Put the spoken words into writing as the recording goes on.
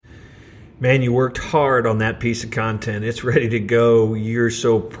Man, you worked hard on that piece of content. It's ready to go. You're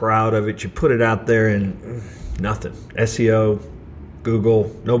so proud of it. You put it out there and nothing. SEO,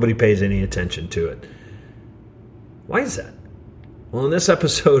 Google, nobody pays any attention to it. Why is that? Well, in this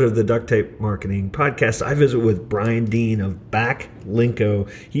episode of the Duct Tape Marketing Podcast, I visit with Brian Dean of Backlinko.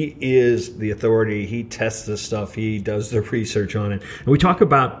 He is the authority. He tests this stuff. He does the research on it. And we talk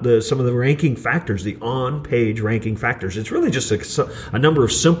about some of the ranking factors, the on-page ranking factors. It's really just a number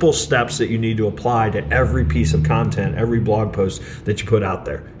of simple steps that you need to apply to every piece of content, every blog post that you put out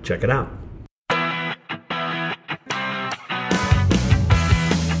there. Check it out.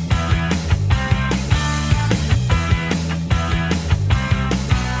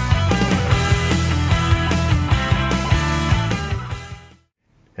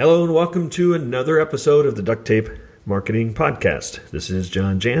 Hello and welcome to another episode of the Duct Tape Marketing Podcast. This is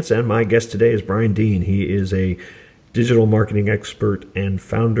John Jantsch, and my guest today is Brian Dean. He is a digital marketing expert and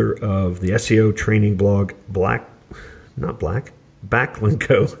founder of the SEO training blog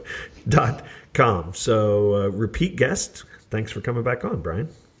Backlinko.com. So repeat guest, thanks for coming back on, Brian.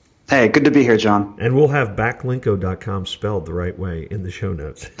 Hey, good to be here, John. And we'll have backlinko.com spelled the right way in the show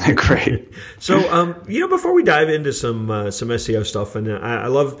notes. Great. So, before we dive into some SEO stuff, and I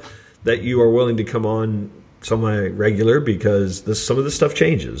love that you are willing to come on semi-regular because some of this stuff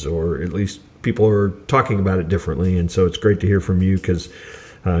changes, or at least people are talking about it differently. And so it's great to hear from you because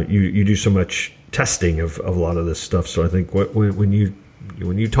you do so much testing of a lot of this stuff. So I think when you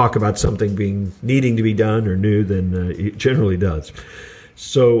talk about something needing to be done or new, then it generally does.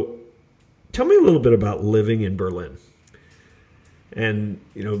 So tell me a little bit about living in Berlin and,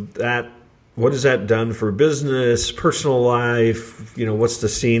 what has that done for business, personal life? What's the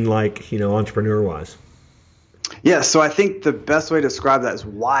scene like, entrepreneur wise? Yeah, so I think the best way to describe that is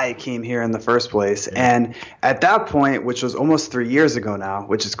why I came here in the first place. Yeah. And at that point, which was almost 3 years ago now,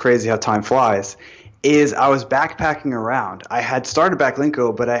 which is crazy how time flies, is I was backpacking around. I had started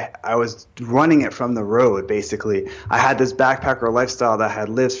Backlinko, but I was running it from the road, basically. I had this backpacker lifestyle that I had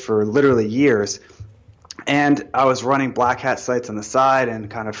lived for literally years. And I was running black hat sites on the side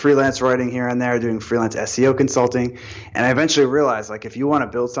and kind of freelance writing here and there, doing freelance SEO consulting. And I eventually realized, if you want to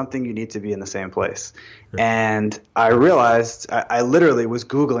build something, you need to be in the same place. And I realized I literally was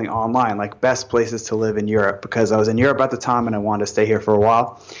Googling online, best places to live in Europe, because I was in Europe at the time and I wanted to stay here for a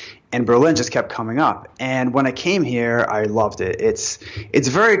while. And Berlin just kept coming up. And when I came here, I loved it. It's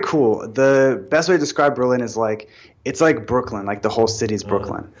very cool. The best way to describe Berlin is it's like Brooklyn, the whole city's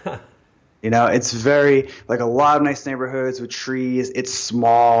Brooklyn. It's very a lot of nice neighborhoods with trees. It's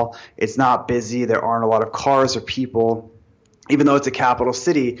small. It's not busy. There aren't a lot of cars or people. Even though it's a capital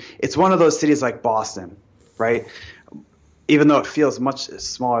city, it's one of those cities like Boston, right? Even though it feels much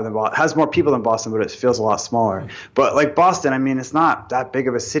smaller than Boston, it has more people than Boston, but it feels a lot smaller. But Boston, it's not that big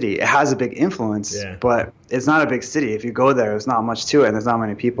of a city. It has a big influence, but it's not a big city. If you go there, there's not much to it, and there's not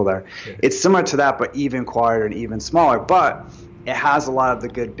many people there. Yeah. It's similar to that, but even quieter and even smaller. But it has a lot of the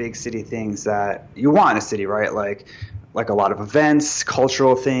good big city things that you want in a city, right? Like a lot of events,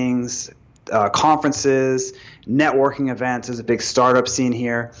 cultural things, conferences, networking events. There's a big startup scene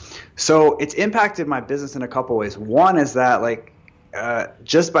here. So it's impacted my business in a couple ways. One is that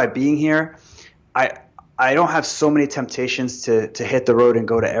just by being here, I don't have so many temptations to hit the road and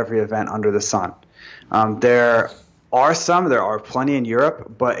go to every event under the sun. There are plenty in Europe,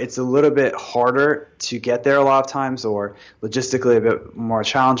 but it's a little bit harder to get there a lot of times, or logistically a bit more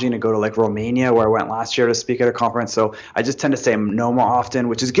challenging to go to Romania, where I went last year to speak at a conference. So I just tend to say no more often,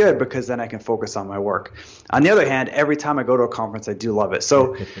 which is good because then I can focus on my work. On the other hand, every time I go to a conference, I do love it.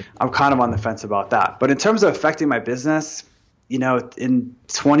 So I'm kind of on the fence about that. But in terms of affecting my business, in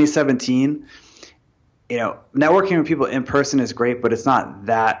 2017, networking with people in person is great, but it's not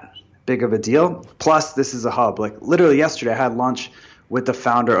that big of a deal. Plus, this is a hub. Literally yesterday, I had lunch with the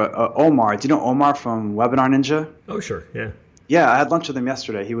founder, Omar. Do you know Omar from Webinar Ninja? Oh, sure. Yeah. Yeah, I had lunch with him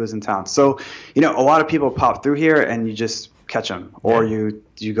yesterday. He was in town. So, a lot of people pop through here and you just catch them, or you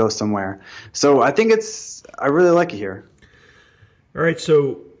go somewhere. So I think I really like it here. All right.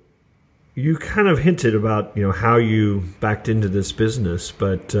 So you kind of hinted about, how you backed into this business,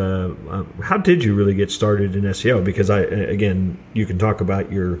 but how did you really get started in SEO? Because again, you can talk about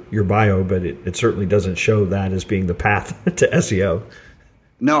your bio, but it certainly doesn't show that as being the path to SEO.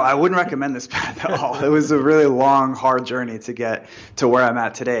 No, I wouldn't recommend this path at all. It was a really long, hard journey to get to where I'm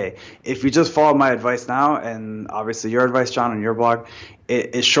at today. If you just follow my advice now, and obviously your advice, John, on your blog,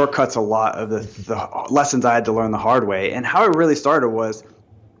 it shortcuts a lot of the lessons I had to learn the hard way. And how it really started was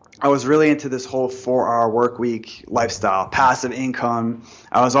I was really into this whole 4-hour work week lifestyle, passive income.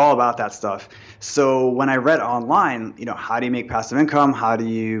 I was all about that stuff. So when I read online, how do you make passive income? How do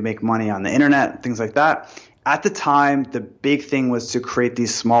you make money on the internet? Things like that. At the time, the big thing was to create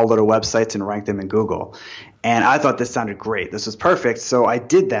these small little websites and rank them in Google. And I thought this sounded great. This was perfect. So I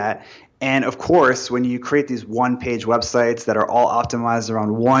did that. And of course, when you create these one-page websites that are all optimized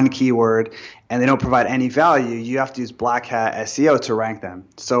around one keyword and they don't provide any value, you have to use Black Hat SEO to rank them.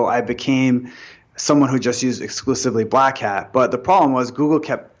 So I became someone who just used exclusively Black Hat. But the problem was Google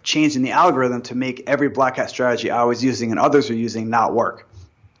kept changing the algorithm to make every Black Hat strategy I was using and others were using not work.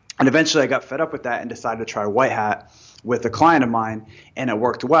 And eventually I got fed up with that and decided to try White Hat with a client of mine, and it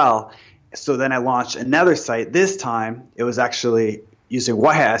worked well. So then I launched another site. This time it was actually using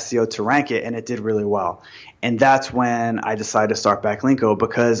White Hat SEO to rank it, and it did really well. And that's when I decided to start Backlinko,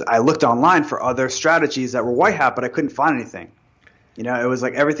 because I looked online for other strategies that were White Hat, but I couldn't find anything. It was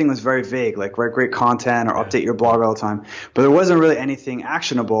like everything was very vague, like write great content or update your blog all the time. But there wasn't really anything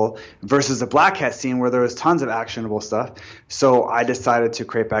actionable versus the Black Hat scene where there was tons of actionable stuff. So I decided to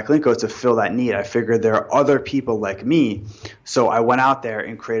create Backlinko to fill that need. I figured there are other people like me. So I went out there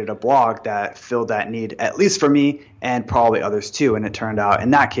and created a blog that filled that need, at least for me and probably others too. And it turned out in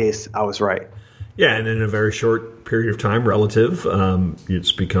that case, I was right. Yeah, and in a very short period of time, relative,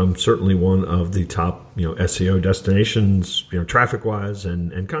 it's become certainly one of the top, SEO destinations, traffic-wise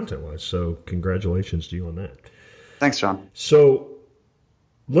and content-wise. So congratulations to you on that. Thanks, John. So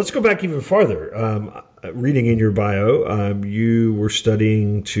let's go back even farther. Reading in your bio, you were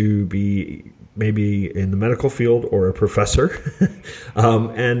studying to be maybe in the medical field or a professor.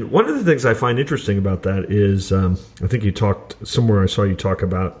 And one of the things I find interesting about that is I think you talked somewhere, I saw you talk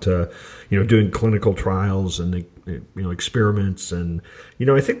about doing clinical trials and experiments, and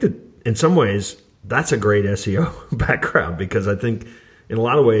I think that in some ways that's a great SEO background, because I think in a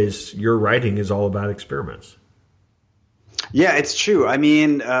lot of ways your writing is all about experiments. Yeah, it's true. I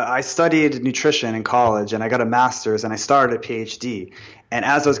mean, I studied nutrition in college and I got a master's and I started a PhD. And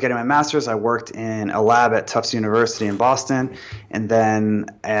as I was getting my master's, I worked in a lab at Tufts University in Boston. And then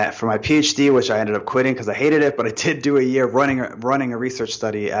for my PhD, which I ended up quitting because I hated it, but I did do a year running a research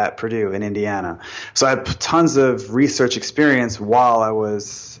study at Purdue in Indiana. So I had tons of research experience while I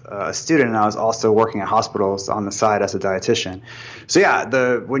was a student, and I was also working at hospitals on the side as a dietitian. So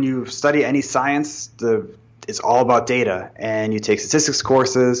yeah, when you study any science, it's all about data, and you take statistics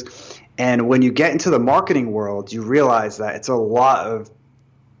courses. And when you get into the marketing world, you realize that it's a lot of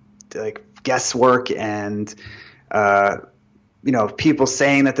like guesswork and people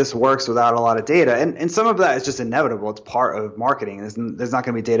saying that this works without a lot of data. And some of that is just inevitable. It's part of marketing. There's not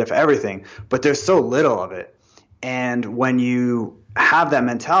going to be data for everything, but there's so little of it. And when you have that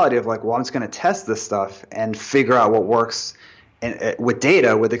mentality of like, well, I'm just going to test this stuff and figure out what works with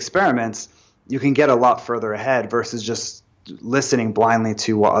data, with experiments, you can get a lot further ahead versus just listening blindly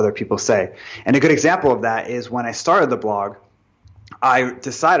to what other people say. And a good example of that is when I started the blog, I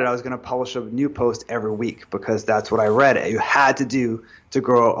decided I was going to publish a new post every week because that's what I read you had to do to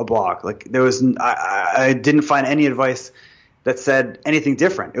grow a blog. Like I didn't find any advice that said anything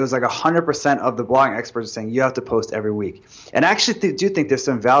different. It was like 100% of the blogging experts saying you have to post every week. And I actually do think there's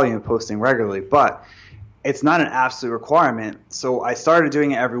some value in posting regularly, but it's not an absolute requirement. So I started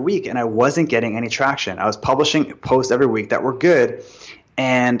doing it every week and I wasn't getting any traction. I was publishing posts every week that were good,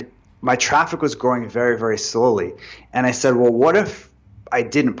 and my traffic was growing very, very slowly. And I said, well, what if I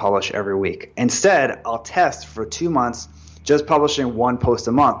didn't publish every week? Instead, I'll test for 2 months just publishing one post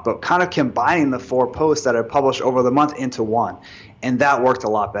a month, but kind of combining the 4 posts that I published over the month into one. And that worked a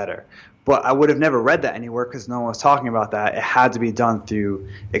lot better. But I would have never read that anywhere because no one was talking about that. It had to be done through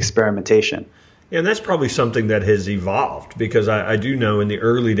experimentation. Yeah, and that's probably something that has evolved, because I do know in the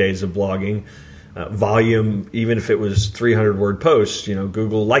early days of blogging, volume, even if it was 300-word posts,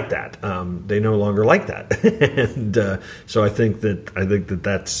 Google liked that. They no longer like that, and so I think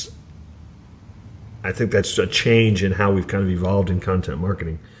that's a change in how we've kind of evolved in content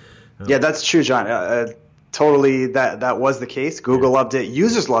marketing. Yeah, that's true, John. Totally, that was the case. Google loved it.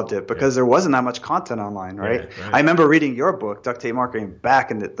 Users loved it because there wasn't that much content online, right? Yeah, right? I remember reading your book, Duct Tape Marketing,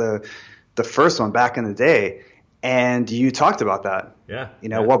 back in the first one back in the day, and you talked about that.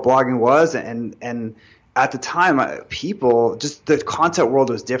 What blogging was, and at the time, people, just the content world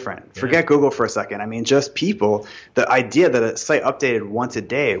was different. Forget Google for a second. I mean, just people, the idea that a site updated once a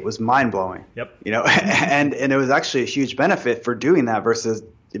day was mind blowing. Yep. And it was actually a huge benefit for doing that versus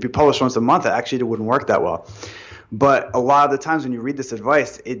if you publish once a month, it actually wouldn't work that well. But a lot of the times when you read this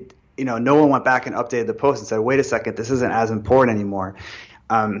advice, no one went back and updated the post and said, wait a second, this isn't as important anymore.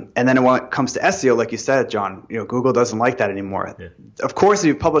 And then when it comes to SEO, like you said, John, Google doesn't like that anymore. Yeah. Of course, if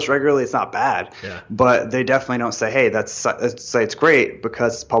you publish regularly, it's not bad, but they definitely don't say, hey, that site's great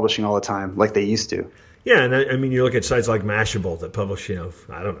because it's publishing all the time like they used to. Yeah, and I mean, you look at sites like Mashable that publish,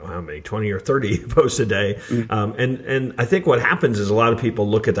 I don't know how many, 20 or 30 posts a day. Mm-hmm. And I think what happens is a lot of people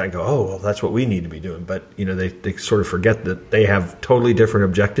look at that and go, oh, well, that's what we need to be doing. But, they sort of forget that they have totally different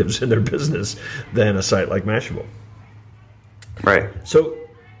objectives in their business than a site like Mashable. Right. So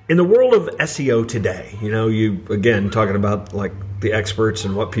in the world of SEO today, you, again, talking about like the experts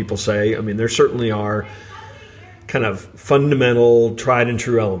and what people say, I mean, there certainly are kind of fundamental, tried and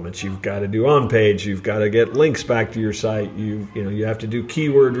true elements. You've got to do on page. You've got to get links back to your site. You have to do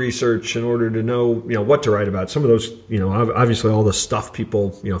keyword research in order to know what to write about. Some of those, obviously all the stuff people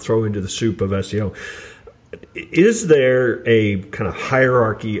throw into the soup of SEO. Is there a kind of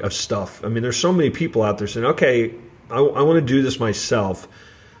hierarchy of stuff? I mean, there's so many people out there saying, okay, I want to do this myself.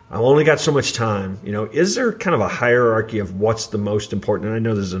 I've only got so much time. Is there kind of a hierarchy of what's the most important? And I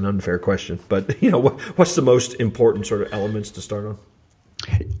know this is an unfair question, but what's the most important sort of elements to start on?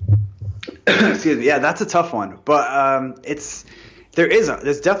 Excuse me. Yeah, that's a tough one, but there's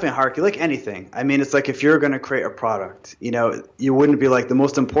definitely a hierarchy, like anything. I mean, it's like if you're going to create a product, you wouldn't be like the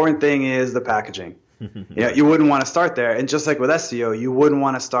most important thing is the packaging. You wouldn't want to start there, and just like with SEO, you wouldn't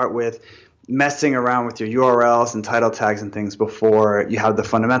want to start with messing around with your URLs and title tags and things before you have the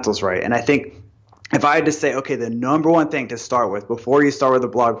fundamentals right. And I think if I had to say, okay, the number one thing to start with before you start with a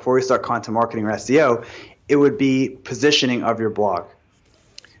blog, before you start content marketing or SEO, it would be positioning of your blog.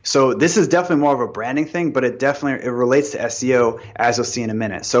 So this is definitely more of a branding thing, but it relates to SEO, as you'll see in a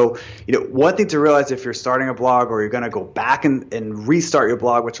minute. So one thing to realize if you're starting a blog or you're going to go back and restart your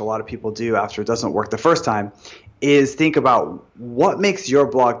blog, which a lot of people do after it doesn't work the first time, is think about what makes your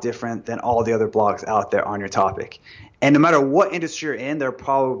blog different than all the other blogs out there on your topic. And no matter what industry you're in, there are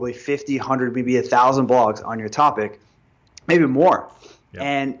probably 50, 100, maybe 1,000 blogs on your topic, maybe more. Yep.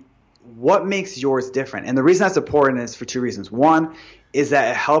 And what makes yours different? And the reason that's important is for two reasons. One is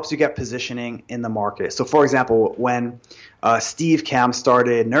that it helps you get positioning in the market. So, for example, when Steve Kamb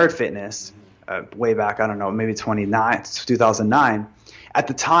started Nerd Fitness way back, I don't know, maybe 2009, at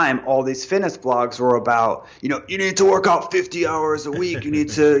the time, all these fitness blogs were about, you need to work out 50 hours a week. You need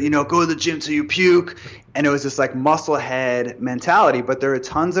to, go to the gym till you puke. And it was this like muscle head mentality. But there are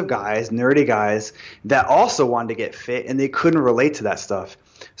tons of guys, nerdy guys, that also wanted to get fit and they couldn't relate to that stuff.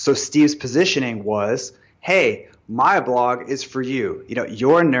 So Steve's positioning was, hey, my blog is for you.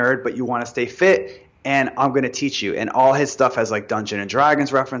 You're a nerd, but you want to stay fit. And I'm going to teach you. And all his stuff has like Dungeons and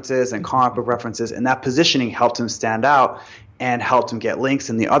Dragons references and comic book references. And that positioning helped him stand out and helped him get links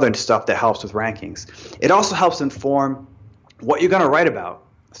and the other stuff that helps with rankings. It also helps inform what you're going to write about.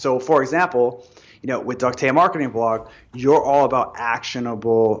 So, for example, with Duct Tape Marketing Blog, you're all about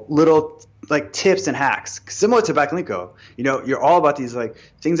actionable little like tips and hacks, similar to Backlinko. You're all about these like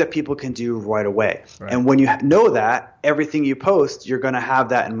things that people can do right away. Right. And when you know that, everything you post, you're going to have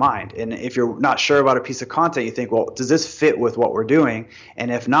that in mind. And if you're not sure about a piece of content, you think, well, does this fit with what we're doing? And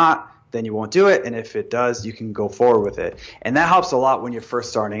if not, then you won't do it. And if it does, you can go forward with it. And that helps a lot when you're first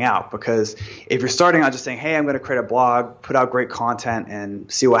starting out, because if you're starting out just saying, hey, I'm going to create a blog, put out great content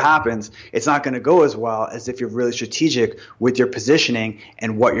and see what happens, it's not going to go as well as if you're really strategic with your positioning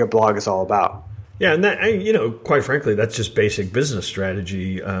and what your blog is all about. Yeah, and that, quite frankly, that's just basic business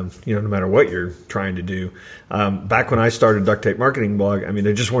strategy, no matter what you're trying to do. Back when I started Duct Tape Marketing Blog, I mean,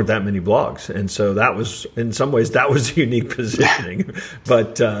 there just weren't that many blogs. And so that was, in some ways, that was unique positioning.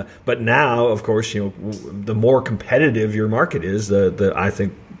 But now, of course, the more competitive your market is, I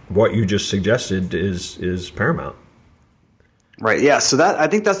think what you just suggested is paramount. Right, yeah. So I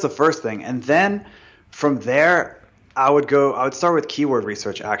think that's the first thing. And then from there, I would start with keyword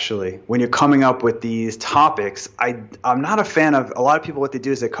research, actually. When you're coming up with these topics, I'm not a fan of a lot of people. What they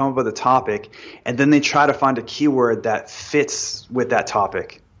do is they come up with a topic and then they try to find a keyword that fits with that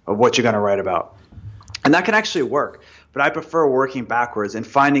topic of what you're going to write about. And that can actually work. But I prefer working backwards and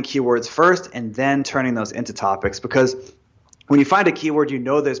finding keywords first and then turning those into topics, because when you find a keyword,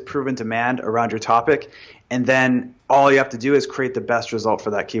 there's proven demand around your topic, and then all you have to do is create the best result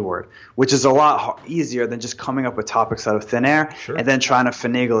for that keyword, which is a lot easier than just coming up with topics out of thin air. Sure. And then trying to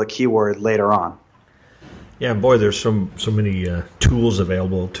finagle a keyword later on. Yeah, and boy, there's so many tools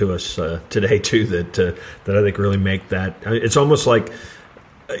available to us today too that I think really make that. It's almost like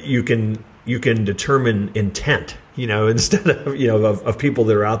you can determine intent, instead of people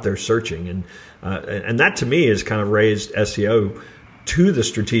that are out there searching, and that to me has kind of raised SEO to the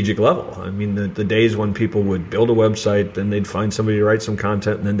strategic level. I mean, the days when people would build a website, then they'd find somebody to write some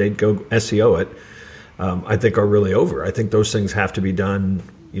content, and then they'd go SEO it. I think are really over. I think those things have to be done,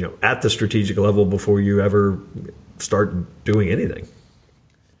 at the strategic level before you ever start doing anything.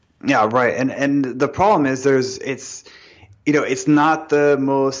 Yeah, right. And the problem is it's not the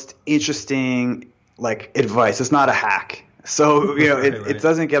most interesting advice. It's not a hack. So, it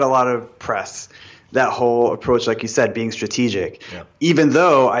doesn't get a lot of press, that whole approach, like you said, being strategic. Yeah. Even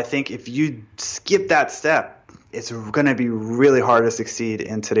though I think if you skip that step, it's going to be really hard to succeed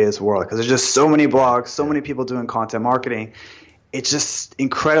in today's world because there's just so many blogs, so many people doing content marketing. It's just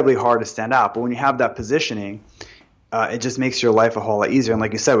incredibly hard to stand out. But when you have that positioning, it just makes your life a whole lot easier. And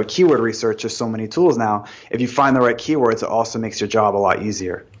like you said, with keyword research, there's so many tools now. If you find the right keywords, it also makes your job a lot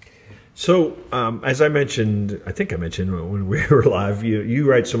easier. So, as I mentioned, I think I mentioned when we were live, you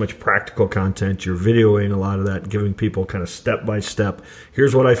write so much practical content. You're videoing a lot of that, giving people kind of step by step.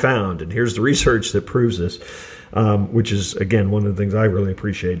 Here's what I found, and here's the research that proves this, which is, again, one of the things I really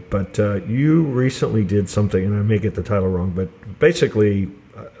appreciate. But you recently did something, and I may get the title wrong, but basically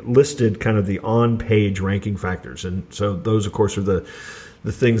listed kind of the on-page ranking factors. And so those, of course, are the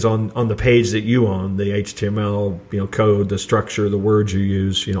things on the page that you own, the HTML, code, the structure, the words you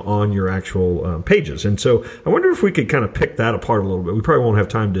use, on your actual pages. And so I wonder if we could kind of pick that apart a little bit. We probably won't have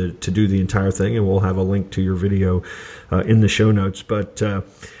time to do the entire thing, and we'll have a link to your video in the show notes. But there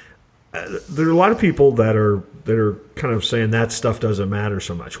are a lot of people that are kind of saying that stuff doesn't matter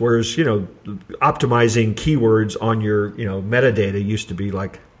so much. Whereas, optimizing keywords on your, metadata used to be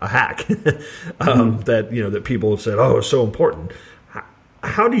like a hack that people have said, oh, it's so important.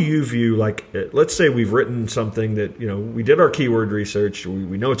 How do you view, let's say we've written something that, we did our keyword research,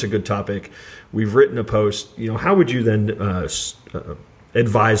 we know it's a good topic, we've written a post, how would you then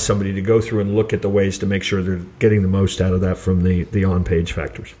advise somebody to go through and look at the ways to make sure they're getting the most out of that from the on-page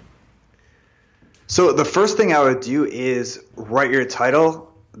factors? So the first thing I would do is write your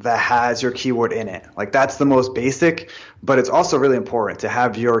title that has your keyword in it. That's the most basic, but it's also really important to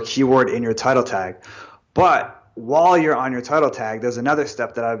have your keyword in your title tag. But while you're on your title tag, there's another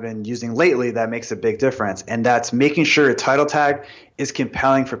step that I've been using lately that makes a big difference, and that's making sure your title tag is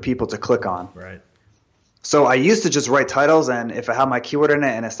compelling for people to click on. Right. So I used to just write titles, and if I had my keyword in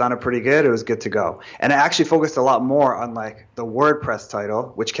it and it sounded pretty good, it was good to go. And I actually focused a lot more on the WordPress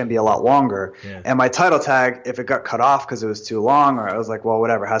title, which can be a lot longer. Yeah. And my title tag, if it got cut off because it was too long, or I was like, well,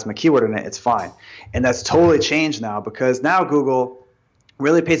 whatever, it has my keyword in it, it's fine. And that's totally changed now, because now Google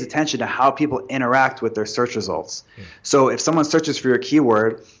really pays attention to how people interact with their search results. Yeah. So if someone searches for your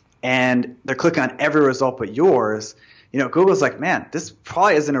keyword and they're clicking on every result but yours, Google's like, man, this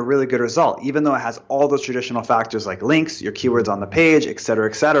probably isn't a really good result, even though it has all those traditional factors like links, your keywords on the page, et cetera,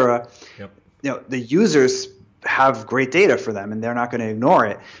 et cetera. Yep. The users have great data for them, and they're not going to ignore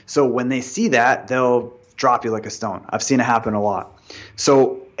it. So when they see that, they'll drop you like a stone. I've seen it happen a lot.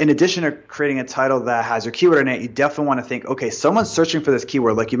 So in addition to creating a title that has your keyword in it, you definitely want to think, okay, someone's searching for this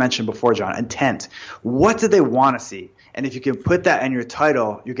keyword, like you mentioned before, John, intent. What do they want to see? And if you can put that in your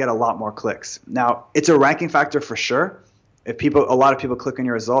title, you get a lot more clicks. Now, it's a ranking factor for sure. If a lot of people click on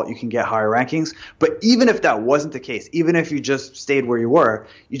your result, you can get higher rankings. But even if that wasn't the case, even if you just stayed where you were,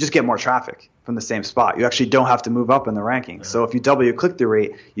 you just get more traffic from the same spot. You actually don't have to move up in the rankings. Yeah. So if you double your click-through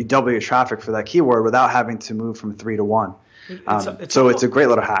rate, you double your traffic for that keyword without having to move from 3 to 1. It's a great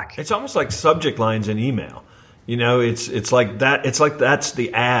little hack. It's almost like subject lines in email. It's like that. It's like that's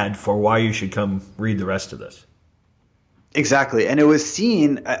the ad for why you should come read the rest of this. Exactly. And it was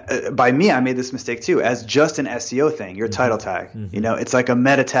seen by me, I made this mistake too, as just an SEO thing, your title tag. Mm-hmm. It's like a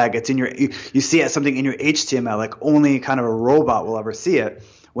meta tag. It's in you see it something in your HTML, like only kind of a robot will ever see it.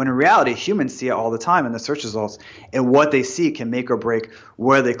 When in reality, humans see it all the time in the search results, and what they see can make or break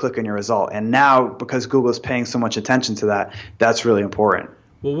where they click on your result. And now, because Google is paying so much attention to that, that's really important.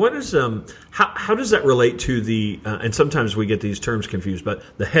 Well, what is how does that relate to the and sometimes we get these terms confused, but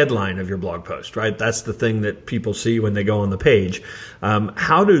the headline of your blog post, right? That's the thing that people see when they go on the page.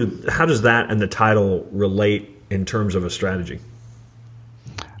 How does that and the title relate in terms of a strategy?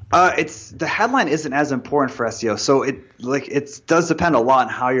 It's the headline isn't as important for SEO, so it does depend a lot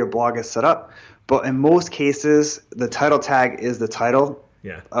on how your blog is set up. But in most cases, the title tag is the title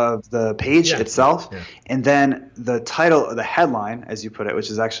of the page itself, and then the title, the headline, as you put it, which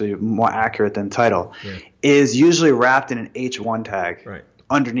is actually more accurate than title, is usually wrapped in an H1 tag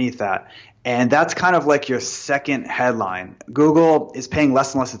underneath that. And that's kind of like your second headline. Google is paying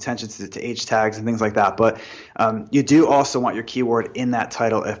less and less attention to H tags and things like that. But you do also want your keyword in that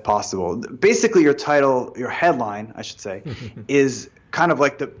title if possible. Basically, your title, your headline, I should say, is kind of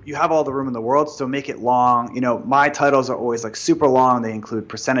like you have all the room in the world, so make it long. My titles are always like super long. They include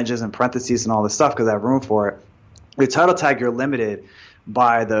percentages and parentheses and all this stuff because I have room for it. Your title tag, you're limited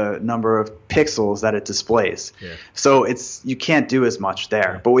by the number of pixels that it displays. Yeah. So you can't do as much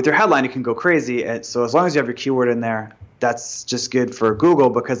there. But with your headline, you can go crazy. And so as long as you have your keyword in there, that's just good for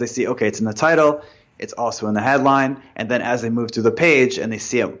Google because they see, okay, it's in the title, it's also in the headline, and then as they move through the page and they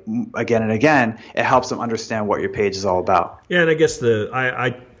see it again and again, it helps them understand what your page is all about. Yeah, and I guess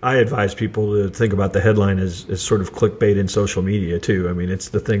I advise people to think about the headline as sort of clickbait in social media too. I mean, it's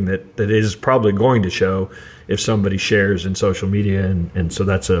the thing that is probably going to show if somebody shares in social media, and so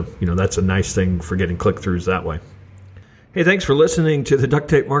that's a nice thing for getting click-throughs that way. Hey, thanks for listening to the Duct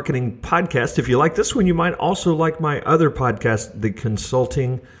Tape Marketing Podcast. If you like this one, you might also like my other podcast, The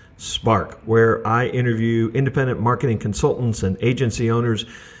Consulting Spark, where I interview independent marketing consultants and agency owners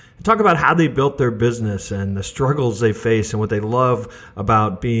and talk about how they built their business and the struggles they face and what they love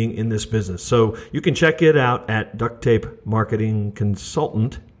about being in this business. So you can check it out at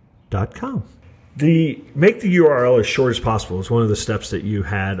ducttapemarketingconsultant.com. Make the URL as short as possible is one of the steps that you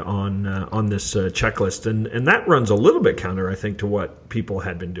had on this checklist, and that runs a little bit counter, I think, to what people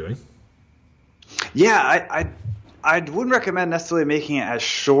had been doing. Yeah, I wouldn't recommend necessarily making it as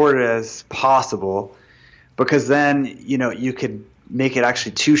short as possible because then you could make it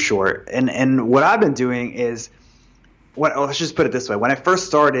actually too short. And what I've been doing is let's just put it this way: when I first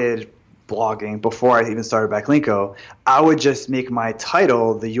started blogging, before I even started Backlinko, I would just make my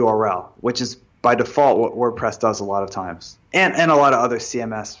title the URL, which is by default what WordPress does a lot of times, and a lot of other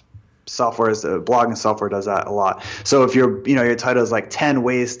CMS softwares, blogging software does that a lot. So if your title is like 10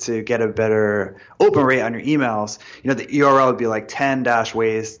 ways to get a better open rate on your emails, the URL would be like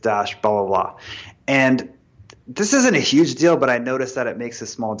 10-ways- blah blah blah. And this isn't a huge deal, but I noticed that it makes a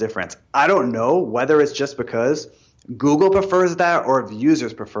small difference. I don't know whether it's just because Google prefers that or if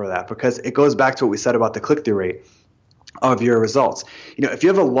users prefer that, because it goes back to what we said about the click-through rate of your results. If you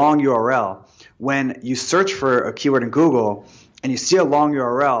have a long URL, when you search for a keyword in Google and you see a long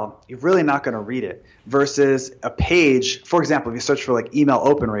URL, you're really not going to read it. Versus a page, for example, if you search for like email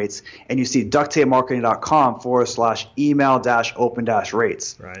open rates and you see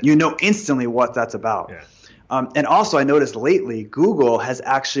ducttapemarketing.com/email-open-rates, right. You know instantly what that's about. Yeah. And also I noticed lately Google has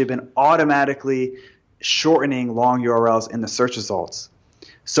actually been automatically shortening long URLs in the search results.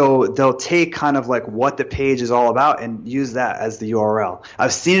 So they'll take kind of like what the page is all about and use that as the URL.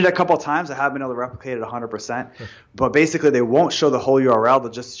 I've seen it a couple of times. I haven't been able to replicate it 100%. But basically they won't show the whole URL.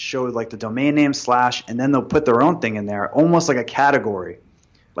 They'll just show like the domain name / and then they'll put their own thing in there, almost like a category.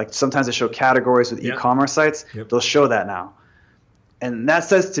 Like sometimes they show categories with e-commerce sites. Yep. They'll show that now. And that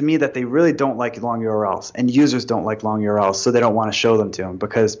says to me that they really don't like long URLs, and users don't like long URLs, so they don't want to show them to them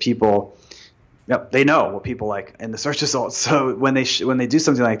because people – they know what people like in the search results. So when they do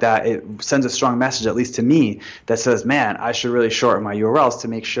something like that, it sends a strong message, at least to me, that says, man, I should really shorten my URLs to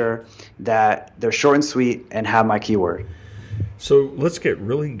make sure that they're short and sweet and have my keyword. So let's get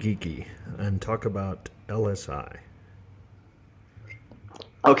really geeky and talk about LSI.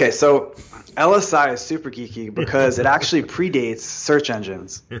 Okay, so LSI is super geeky because it actually predates search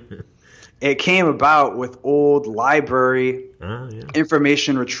engines. It came about with old library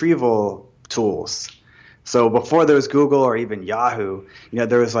information retrieval tools. So before there was Google or even Yahoo,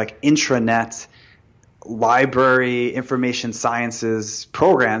 there was like intranet library information sciences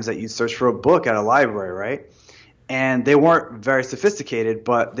programs that you'd search for a book at a library, right? And they weren't very sophisticated,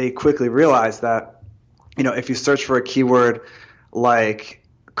 but they quickly realized that, if you search for a keyword like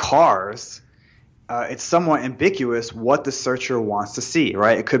cars, it's somewhat ambiguous what the searcher wants to see,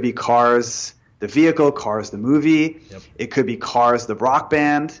 right? It could be Cars, the vehicle, Cars, the movie. Yep. It could be Cars, the rock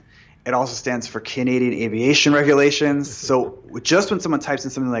band. It also stands for Canadian aviation regulations. So just when someone types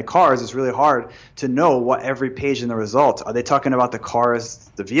in something like cars, it's really hard to know what every page in the result. Are they talking about the cars,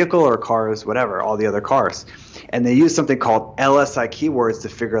 the vehicle, or cars, whatever, all the other cars? And they use something called LSI keywords to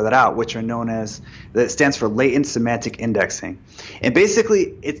figure that out, which are known as, that stands for latent semantic indexing. And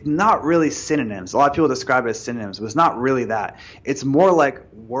basically, it's not really synonyms. A lot of people describe it as synonyms, but it's not really that. It's more like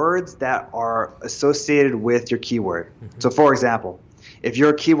words that are associated with your keyword. Mm-hmm. So for example, if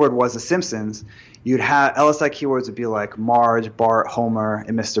your keyword was The Simpsons, you'd have LSI keywords would be like Marge, Bart, Homer,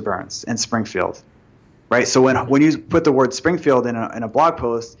 and Mr. Burns, and Springfield, right? So when you put the word Springfield in a blog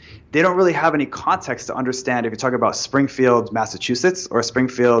post, they don't really have any context to understand if you're talking about Springfield, Massachusetts, or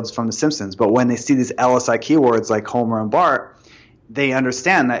Springfield's from The Simpsons. But when they see these LSI keywords like Homer and Bart, they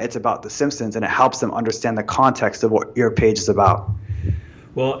understand that it's about The Simpsons, and it helps them understand the context of what your page is about.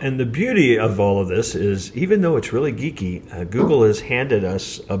 Well, and the beauty of all of this is, even though it's really geeky, Google has handed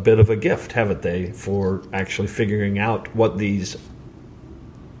us a bit of a gift, haven't they, for actually figuring out what these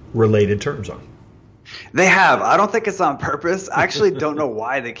related terms are. They have. I don't think it's on purpose. I actually don't know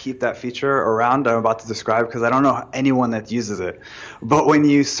why they keep that feature around I'm about to describe because I don't know anyone that uses it. But when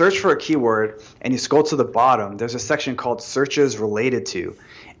you search for a keyword and you scroll to the bottom, there's a section called searches related to.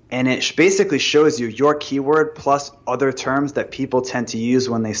 And it basically shows you your keyword plus other terms that people tend to use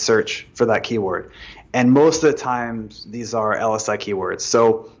when they search for that keyword. And most of the times, these are LSI keywords.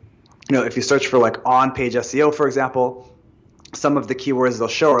 So, if you search for like on-page SEO, for example, some of the keywords they'll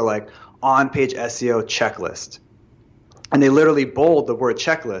show are like on-page SEO checklist. And they literally bold the word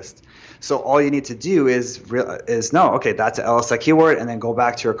checklist. So all you need to do is know, okay, that's an LSI keyword, and then go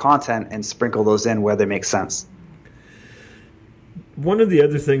back to your content and sprinkle those in where they make sense. One of the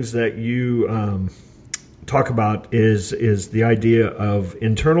other things that you talk about is the idea of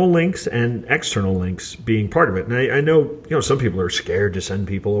internal links and external links being part of it. And I know, some people are scared to send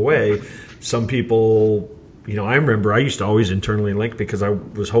people away. Some people, I remember I used to always internally link because I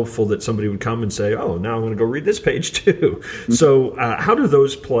was hopeful that somebody would come and say, oh, now I'm going to go read this page too. So how do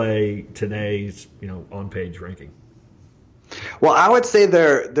those play today's, on-page ranking? Well, I would say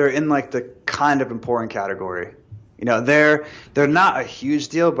they're in like the kind of important category. They're not a huge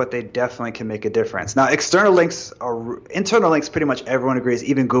deal, but they definitely can make a difference. Now, internal links, pretty much everyone agrees.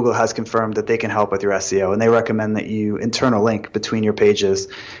 Even Google has confirmed that they can help with your SEO, and they recommend that you internal link between your pages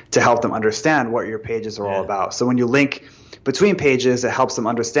to help them understand what your pages are all about. So when you link between pages, it helps them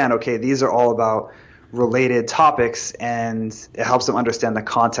understand, okay, these are all about related topics, and it helps them understand the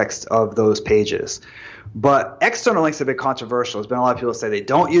context of those pages. But external links have been controversial. There's been a lot of people say they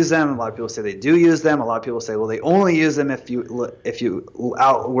don't use them. A lot of people say they do use them. A lot of people say, well, they only use them if you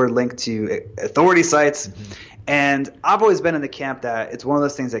outward link to authority sites. Mm-hmm. And I've always been in the camp that it's one of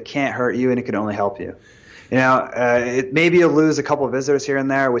those things that can't hurt you and it can only help you. Maybe you'll lose a couple of visitors here and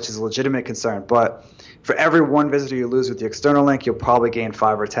there, which is a legitimate concern. But for every one visitor you lose with the external link, you'll probably gain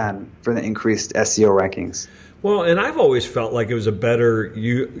 5 or 10 from the increased SEO rankings. Well, and I've always felt like it was a better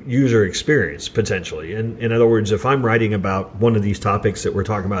user experience, potentially. And in other words, if I'm writing about one of these topics that we're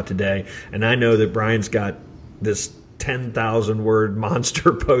talking about today, and I know that Brian's got this 10,000-word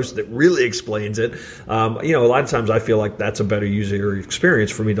monster post that really explains it, a lot of times I feel like that's a better user experience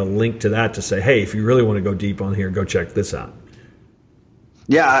for me to link to that to say, hey, if you really want to go deep on here, go check this out.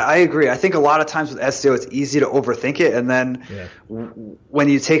 Yeah, I agree. I think a lot of times with SEO, it's easy to overthink it. And then when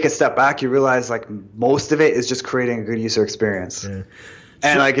you take a step back, you realize like most of it is just creating a good user experience. Yeah.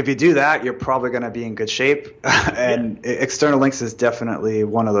 And like if you do that, you're probably going to be in good shape. And external links is definitely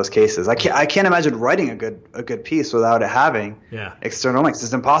one of those cases. I can't imagine writing a good piece without it having external links.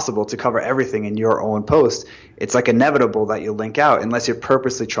 It's impossible to cover everything in your own post. It's like inevitable that you link out unless you're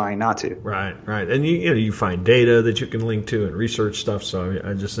purposely trying not to. Right. And you find data that you can link to and research stuff. So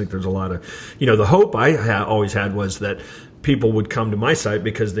I just think there's a lot of, the hope I always had was that people would come to my site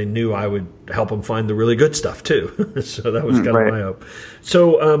because they knew I would help them find the really good stuff too. So that was kind of my hope.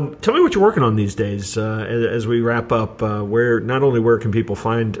 So tell me what you're working on these days as we wrap up. Where can people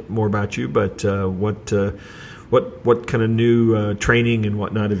find more about you, but what kind of new training and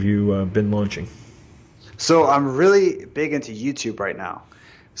whatnot have you been launching? So I'm really big into YouTube right now.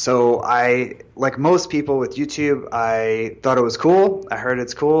 So like most people with YouTube, I thought it was cool. I heard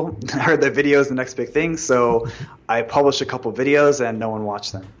it's cool. I heard that video is the next big thing. So I published a couple videos and no one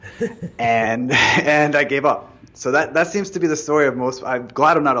watched them. and I gave up. So that seems to be the story of most. I'm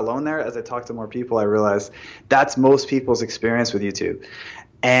glad I'm not alone there. As I talk to more people, I realize that's most people's experience with YouTube.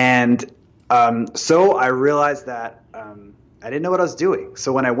 And so I realized that I didn't know what I was doing.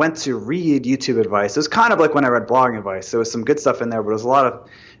 So when I went to read YouTube advice, it was kind of like when I read blogging advice. There was some good stuff in there, but there was a lot of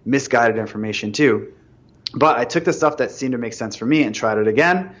misguided information too. But I took the stuff that seemed to make sense for me and tried it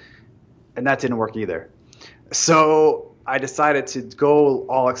again, and that didn't work either. So I decided to go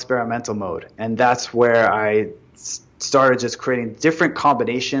all experimental mode, and that's where I started just creating different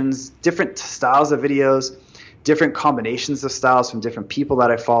combinations, different styles of videos, different combinations of styles from different people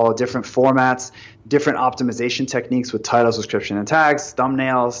that I follow, different formats, different optimization techniques with titles, description, and tags,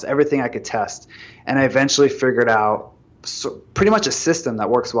 thumbnails, everything I could test. And I eventually figured out pretty much a system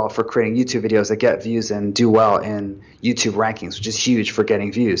that works well for creating YouTube videos that get views and do well in YouTube rankings, which is huge for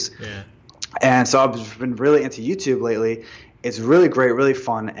getting views. Yeah. And so I've been really into YouTube lately. It's really great, really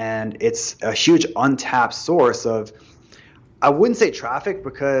fun, and it's a huge untapped source of, I wouldn't say traffic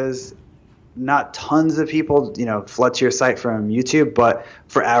because not tons of people, flood to your site from YouTube, but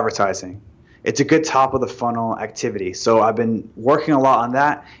for advertising. It's a good top of the funnel activity. So I've been working a lot on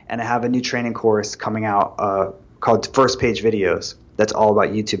that, and I have a new training course coming out called First Page Videos. That's all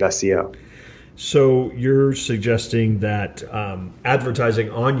about YouTube SEO. So you're suggesting that advertising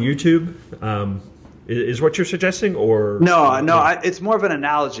on YouTube is what you're suggesting, or no? It's more of an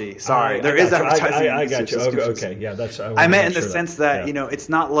analogy. Sorry, there is advertising. I got you. Okay, yeah, that's. I meant in the sense that it's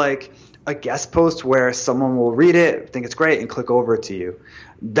not like a guest post where someone will read it, think it's great, and click over to you.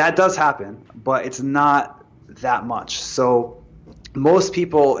 That does happen, but it's not that much. So most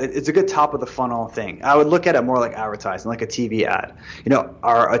people, it's a good top of the funnel thing. I would look at it more like advertising, like a TV ad.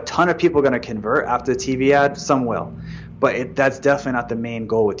 Are a ton of people going to convert after the TV ad? Some will. But that's definitely not the main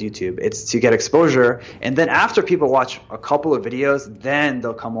goal with YouTube. It's to get exposure. And then after people watch a couple of videos, then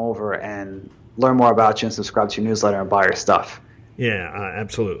they'll come over and learn more about you and subscribe to your newsletter and buy your stuff. Yeah,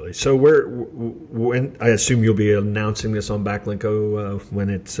 absolutely. So when I assume you'll be announcing this on Backlinko when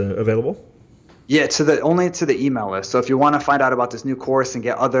it's available? Yeah, only to the email list. So if you want to find out about this new course and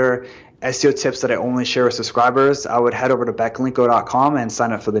get other SEO tips that I only share with subscribers, I would head over to backlinko.com and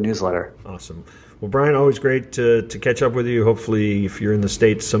sign up for the newsletter. Awesome. Well, Brian, always great to catch up with you. Hopefully, if you're in the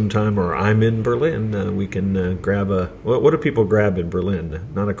States sometime or I'm in Berlin, we can grab what do people grab in Berlin?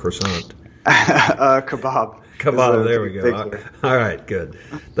 Not a croissant. Kebab. Kebab, there we go. All right, good.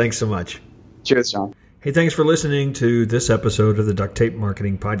 Thanks so much. Cheers, John. Hey, thanks for listening to this episode of the Duct Tape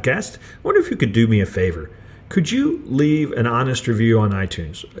Marketing Podcast. I wonder if you could do me a favor. Could you leave an honest review on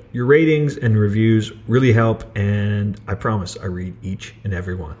iTunes? Your ratings and reviews really help, and I promise I read each and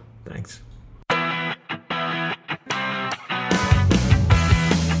every one. Thanks.